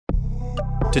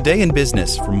Today in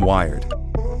Business from Wired.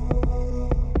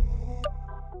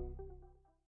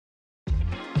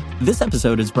 This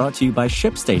episode is brought to you by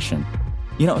ShipStation.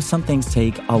 You know, some things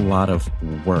take a lot of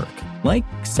work, like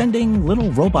sending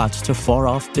little robots to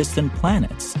far-off distant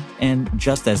planets. And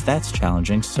just as that's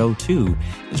challenging, so too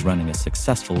is running a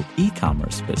successful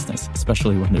e-commerce business,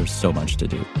 especially when there's so much to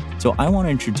do. So I want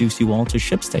to introduce you all to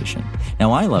ShipStation.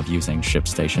 Now, I love using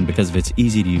ShipStation because of its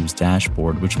easy-to-use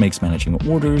dashboard, which makes managing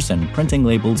orders and printing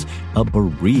labels a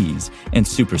breeze and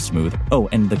super smooth. Oh,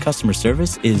 and the customer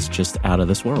service is just out of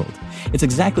this world. It's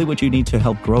exactly what you need to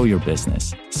help grow your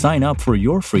business. Sign up for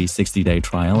your free 60-day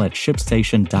trial at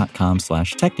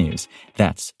shipstation.com/technews.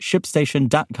 That's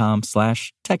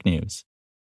shipstation.com/technews.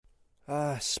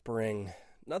 Spring.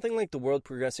 Nothing like the world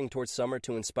progressing towards summer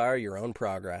to inspire your own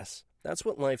progress. That's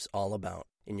what life's all about.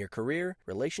 In your career,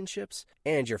 relationships,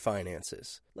 and your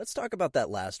finances. Let's talk about that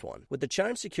last one. With the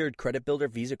Chime Secured Credit Builder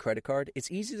Visa Credit Card, it's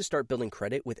easy to start building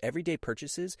credit with everyday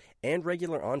purchases and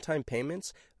regular on-time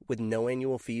payments with no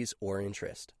annual fees or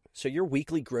interest. So your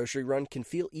weekly grocery run can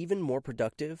feel even more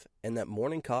productive, and that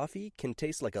morning coffee can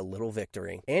taste like a little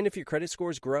victory. And if your credit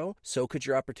scores grow, so could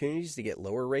your opportunities to get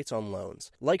lower rates on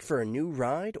loans. Like for a new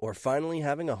ride or finally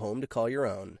having a home to call your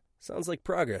own. Sounds like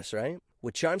progress, right?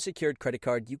 With Chime Secured Credit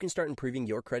Card, you can start improving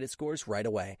your credit scores right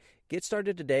away. Get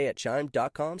started today at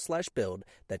chime.com/build.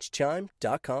 That's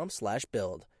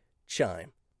chime.com/build.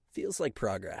 Chime. Feels like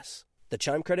progress. The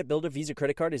Chime Credit Builder Visa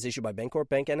Credit Card is issued by Bancorp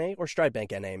Bank N.A. or Stride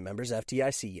Bank N.A., members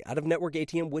FDIC. Out-of-network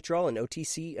ATM withdrawal and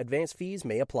OTC advance fees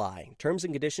may apply. Terms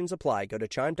and conditions apply. Go to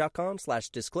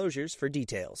chime.com/disclosures for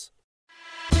details.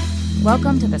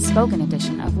 Welcome to the spoken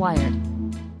edition of Wired.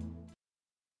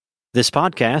 This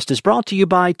podcast is brought to you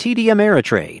by TD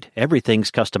Ameritrade. Everything's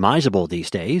customizable these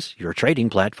days. Your trading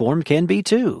platform can be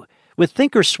too. With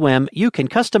Thinkorswim, you can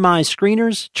customize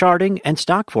screeners, charting, and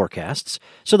stock forecasts,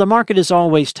 so the market is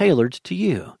always tailored to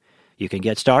you. You can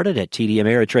get started at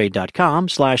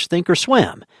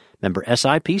tdameritrade.com/thinkorswim. Member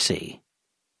SIPC.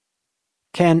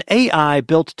 Can AI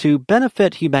built to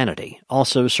benefit humanity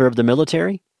also serve the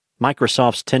military?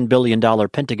 Microsoft's $10 billion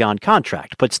Pentagon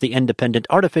contract puts the independent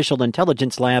artificial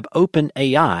intelligence lab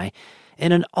OpenAI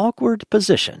in an awkward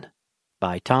position.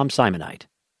 By Tom Simonite.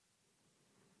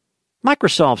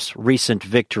 Microsoft's recent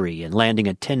victory in landing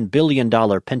a $10 billion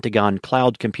Pentagon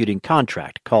cloud computing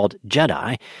contract called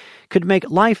JEDI could make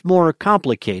life more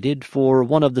complicated for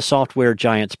one of the software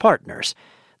giant's partners,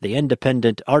 the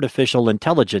independent artificial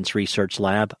intelligence research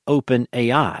lab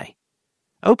OpenAI.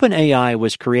 OpenAI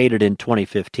was created in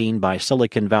 2015 by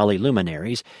Silicon Valley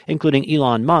luminaries, including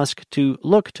Elon Musk, to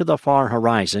look to the far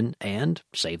horizon and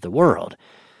save the world.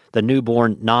 The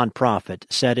newborn nonprofit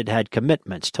said it had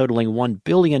commitments totaling $1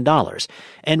 billion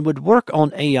and would work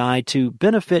on AI to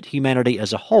benefit humanity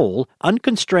as a whole,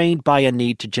 unconstrained by a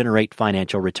need to generate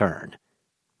financial return.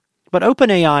 But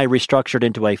OpenAI restructured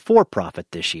into a for-profit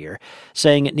this year,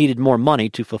 saying it needed more money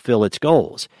to fulfill its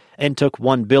goals, and took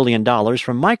 $1 billion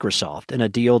from Microsoft in a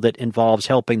deal that involves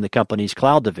helping the company's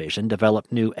cloud division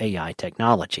develop new AI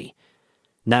technology.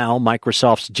 Now,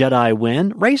 Microsoft's JEDI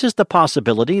win raises the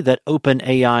possibility that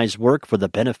OpenAI's work for the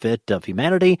benefit of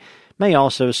humanity may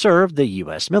also serve the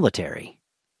U.S. military.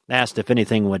 Asked if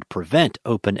anything would prevent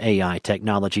OpenAI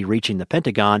technology reaching the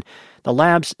Pentagon, the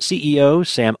lab's CEO,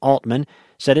 Sam Altman,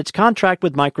 said its contract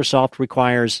with Microsoft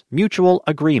requires mutual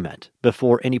agreement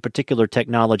before any particular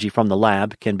technology from the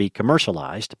lab can be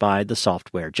commercialized by the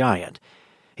software giant.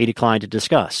 He declined to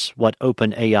discuss what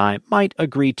OpenAI might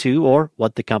agree to or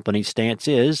what the company's stance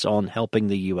is on helping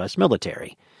the U.S.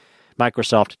 military.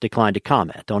 Microsoft declined to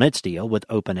comment on its deal with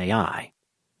OpenAI.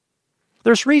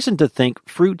 There's reason to think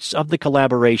fruits of the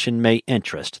collaboration may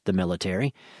interest the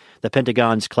military. The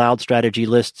Pentagon's cloud strategy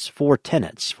lists 4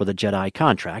 tenets for the JEDI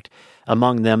contract,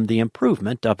 among them the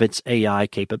improvement of its AI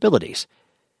capabilities.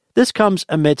 This comes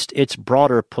amidst its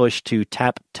broader push to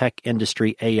tap tech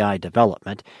industry AI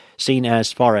development, seen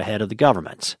as far ahead of the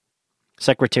government's.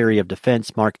 Secretary of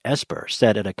Defense Mark Esper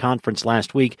said at a conference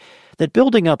last week that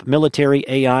building up military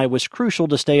AI was crucial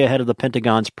to stay ahead of the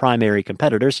Pentagon's primary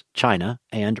competitors, China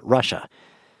and Russia.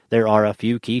 There are a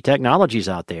few key technologies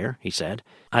out there, he said.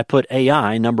 I put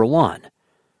AI number 1.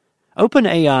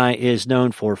 OpenAI is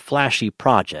known for flashy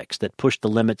projects that push the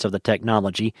limits of the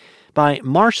technology by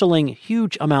marshaling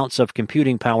huge amounts of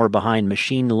computing power behind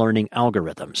machine learning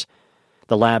algorithms.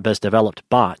 The lab has developed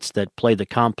bots that play the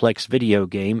complex video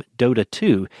game Dota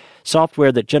 2,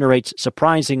 software that generates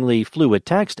surprisingly fluid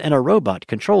text, and a robot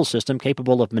control system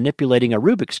capable of manipulating a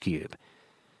Rubik's Cube.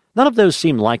 None of those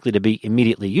seem likely to be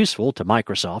immediately useful to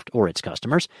Microsoft or its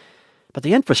customers, But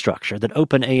the infrastructure that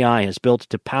OpenAI has built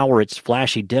to power its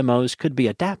flashy demos could be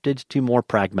adapted to more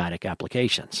pragmatic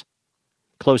applications.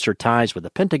 Closer ties with the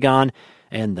Pentagon,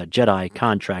 and the JEDI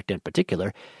contract in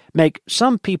particular, make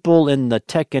some people in the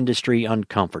tech industry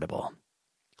uncomfortable.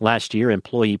 Last year,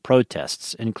 employee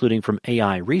protests, including from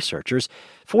AI researchers,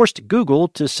 forced Google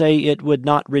to say it would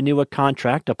not renew a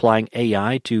contract applying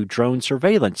AI to drone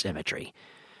surveillance imagery.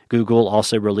 Google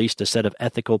also released a set of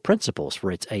ethical principles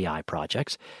for its AI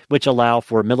projects, which allow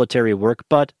for military work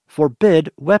but forbid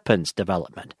weapons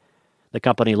development. The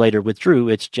company later withdrew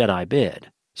its JEDI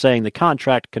bid, saying the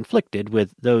contract conflicted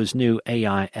with those new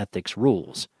AI ethics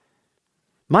rules.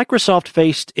 Microsoft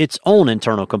faced its own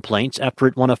internal complaints after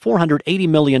it won a $480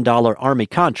 million Army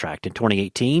contract in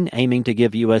 2018, aiming to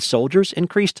give U.S. soldiers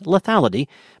increased lethality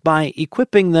by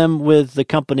equipping them with the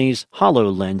company's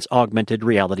HoloLens augmented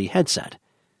reality headset.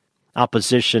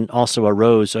 Opposition also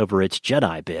arose over its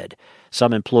JEDI bid.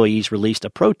 Some employees released a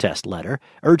protest letter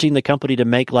urging the company to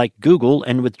make like Google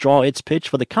and withdraw its pitch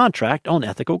for the contract on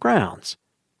ethical grounds.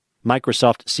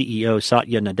 Microsoft CEO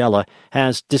Satya Nadella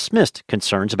has dismissed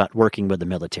concerns about working with the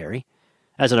military.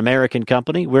 As an American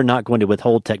company, we're not going to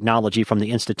withhold technology from the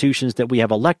institutions that we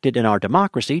have elected in our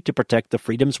democracy to protect the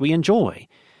freedoms we enjoy,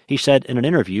 he said in an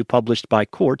interview published by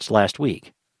Quartz last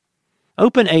week.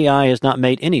 OpenAI has not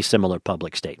made any similar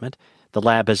public statement. The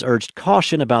lab has urged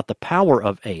caution about the power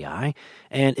of AI,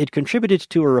 and it contributed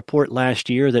to a report last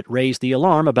year that raised the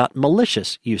alarm about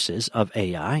malicious uses of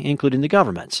AI, including the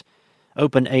government's.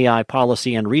 OpenAI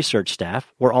policy and research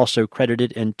staff were also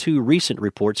credited in 2 recent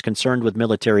reports concerned with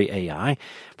military AI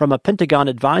from a Pentagon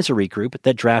advisory group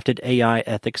that drafted AI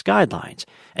ethics guidelines,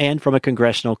 and from a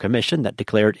congressional commission that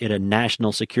declared it a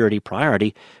national security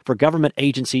priority for government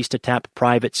agencies to tap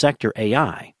private sector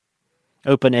AI.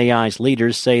 OpenAI's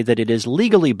leaders say that it is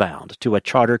legally bound to a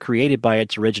charter created by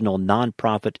its original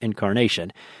nonprofit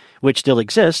incarnation, which still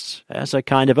exists as a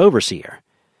kind of overseer.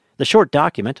 The short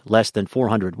document, less than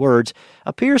 400 words,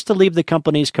 appears to leave the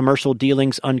company's commercial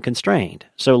dealings unconstrained,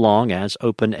 so long as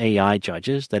OpenAI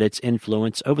judges that its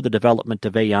influence over the development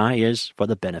of AI is for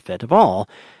the benefit of all,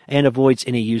 and avoids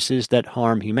any uses that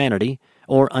harm humanity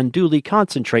or unduly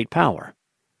concentrate power.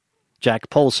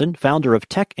 Jack Polson, founder of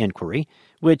Tech Inquiry,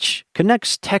 which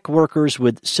connects tech workers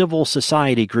with civil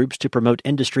society groups to promote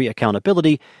industry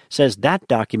accountability, says that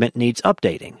document needs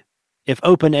updating. If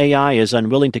OpenAI is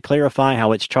unwilling to clarify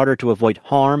how its charter to avoid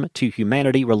harm to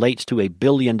humanity relates to a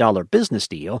billion-dollar business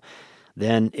deal,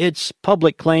 then its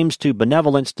public claims to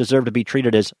benevolence deserve to be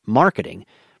treated as marketing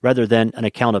rather than an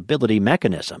accountability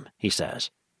mechanism, he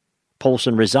says.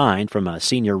 Polson resigned from a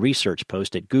senior research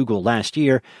post at Google last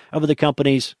year over the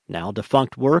company's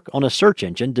now-defunct work on a search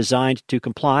engine designed to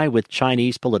comply with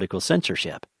Chinese political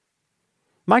censorship.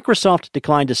 Microsoft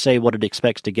declined to say what it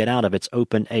expects to get out of its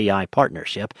OpenAI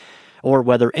partnership, or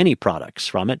whether any products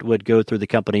from it would go through the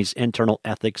company's internal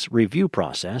ethics review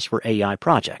process for AI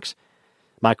projects.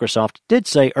 Microsoft did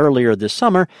say earlier this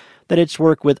summer that its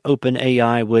work with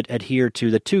OpenAI would adhere to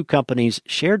the 2 companies'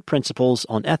 shared principles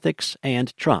on ethics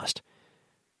and trust,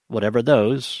 whatever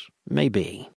those may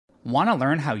be. Want to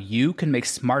learn how you can make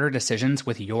smarter decisions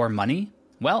with your money?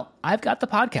 Well, I've got the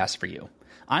podcast for you.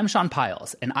 I'm Sean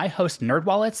Piles, and I host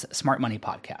NerdWallet's Smart Money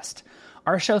Podcast.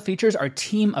 Our show features our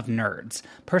team of nerds,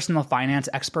 personal finance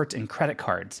experts in credit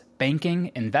cards,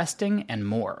 banking, investing, and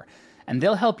more. And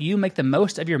they'll help you make the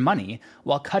most of your money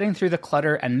while cutting through the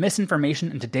clutter and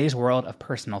misinformation in today's world of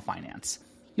personal finance.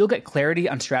 You'll get clarity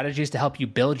on strategies to help you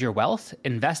build your wealth,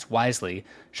 invest wisely,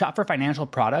 shop for financial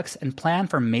products, and plan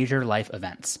for major life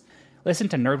events. Listen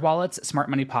to NerdWallet's Smart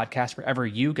Money Podcast wherever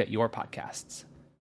you get your podcasts.